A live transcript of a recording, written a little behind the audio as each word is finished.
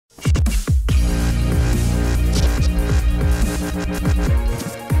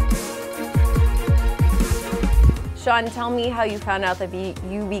Shaun, tell me how you found out that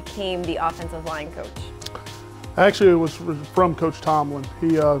you became the offensive line coach. Actually, it was from Coach Tomlin.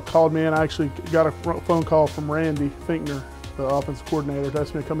 He called me, and I actually got a phone call from Randy Finkner, the offensive coordinator, to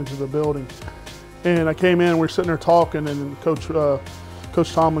ask me to come into the building. And I came in, we were sitting there talking, and Coach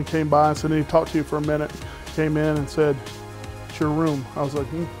Tomlin came by and said, "I need to talk to you for a minute." Came in and said, "It's your room." I was like,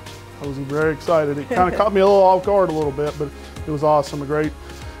 I was very excited. It kind of caught me a little off guard a little bit, but it was awesome. A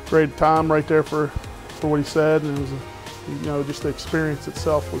great time right there for what he said, and it was, just the experience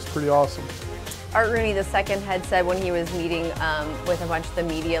itself was pretty awesome. Art Rooney II had said when he was meeting with a bunch of the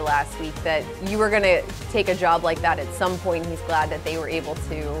media last week that you were going to take a job like that at some point. He's glad that they were able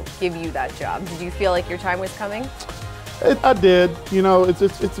to give you that job. Did you feel like your time was coming? I did.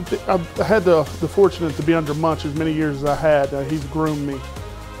 I had the fortunate to be under Munch as many years as I had. He's groomed me,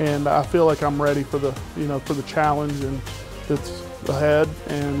 and I feel like I'm ready for the challenge and that's ahead,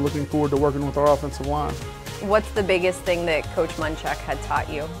 and looking forward to working with our offensive line. What's the biggest thing that Coach Munchak had taught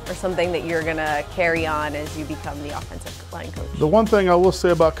you, or something that you're going to carry on as you become the offensive line coach? The one thing I will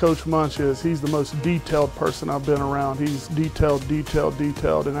say about Coach Munch is he's the most detailed person I've been around. He's detailed,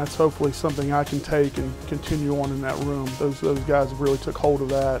 and that's hopefully something I can take and continue on in that room. Those guys really took hold of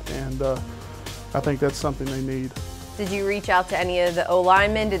that, and I think that's something they need. Did you reach out to any of the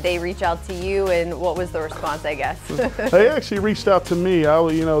O-linemen? Did they reach out to you, and what was the response, I guess? They actually reached out to me.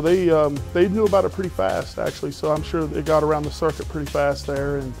 They knew about it pretty fast, actually, so I'm sure it got around the circuit pretty fast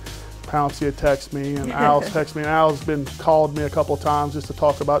there. And Pouncey had texted me, and Al's texted me, and Al's called me a couple of times just to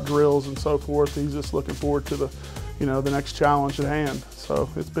talk about drills and so forth. He's just looking forward to the next challenge at hand, so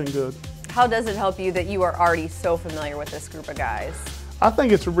it's been good. How does it help you that you are already so familiar with this group of guys? I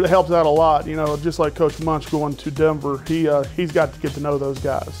think it helps out a lot. Just like Coach Munch going to Denver, he's got to get to know those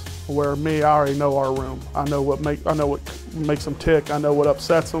guys. Where me, I already know our room. I know what makes them tick. I know what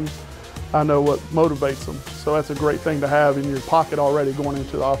upsets them. I know what motivates them. So that's a great thing to have in your pocket already going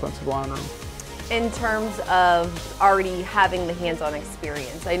into the offensive line room. In terms of already having the hands-on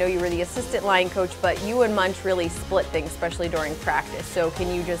experience, I know you were the assistant line coach, but you and Munch really split things, especially during practice. So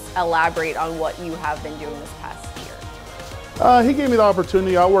can you just elaborate on what you have been doing this past year? He gave me the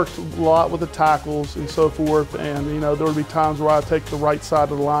opportunity. I worked a lot with the tackles and so forth, and there would be times where I'd take the right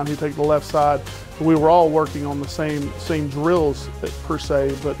side of the line, he'd take the left side. We were all working on the same drills per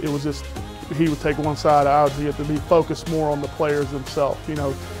se, but it was just he would take one side, I would have to be focused more on the players themselves.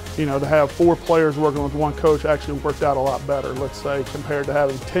 To have 4 players working with one coach actually worked out a lot better, let's say, compared to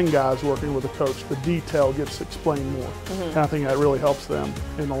having 10 guys working with a coach. The detail gets explained more, and I think that really helps them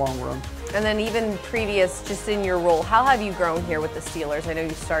in the long run. And then even previous, just in your role, how have you grown here with the Steelers? I know you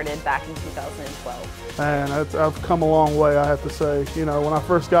started back in 2012. And I've come a long way, I have to say. When I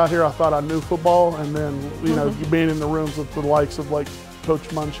first got here, I thought I knew football, and then, being in the rooms with the likes of like Coach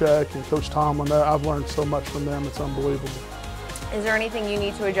Munchak and Coach Tomlin, I've learned so much from them, it's unbelievable. Is there anything you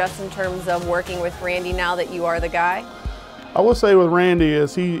need to adjust in terms of working with Randy now that you are the guy? I will say with Randy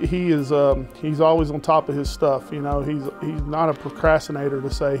is he's always on top of his stuff. He's not a procrastinator to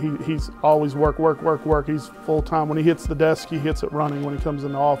say. He's always work. He's full time. When he hits the desk, he hits it running when he comes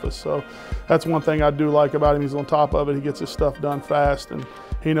in the office. So that's one thing I do like about him. He's on top of it. He gets his stuff done fast, and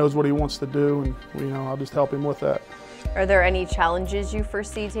he knows what he wants to do, and I'll just help him with that. Are there any challenges you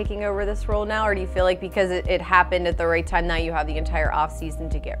foresee taking over this role now, or do you feel like because it happened at the right time, now you have the entire off season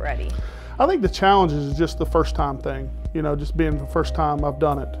to get ready? I think the challenge is just the first time thing, just being the first time I've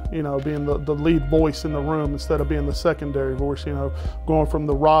done it, being the lead voice in the room instead of being the secondary voice, going from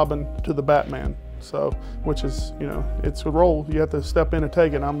the Robin to the Batman. So, which is, it's a role you have to step in and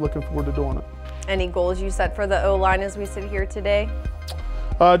take it, and I'm looking forward to doing it. Any goals you set for the O-line as we sit here today?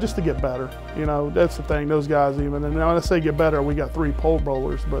 Just to get better, that's the thing, those guys even, and when I say get better, we got 3 Pro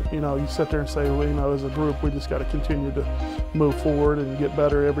Bowlers, but you sit there and say, well, as a group, we just got to continue to move forward and get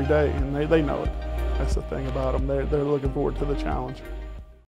better every day, and they know it. That's the thing about them, they're looking forward to the challenge.